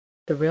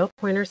The rail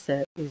pointer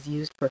set is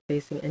used for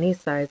facing any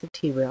size of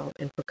T-rail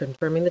and for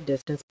confirming the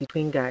distance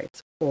between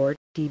guides, or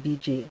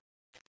DBG.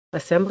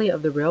 Assembly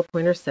of the rail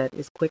pointer set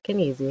is quick and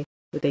easy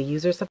with a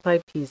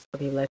user-supplied piece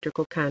of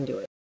electrical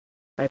conduit.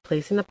 By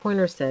placing the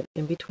pointer set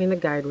in between the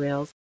guide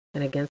rails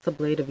and against the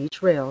blade of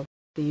each rail,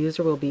 the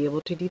user will be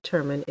able to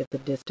determine if the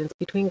distance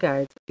between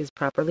guides is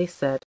properly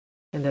set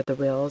and that the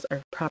rails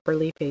are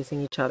properly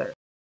facing each other.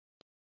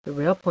 The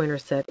rail pointer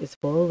set is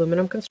full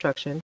aluminum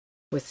construction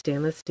with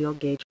stainless steel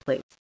gauge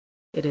plates.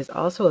 It is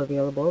also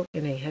available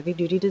in a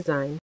heavy-duty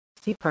design.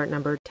 See part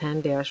number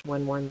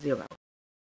 10-110.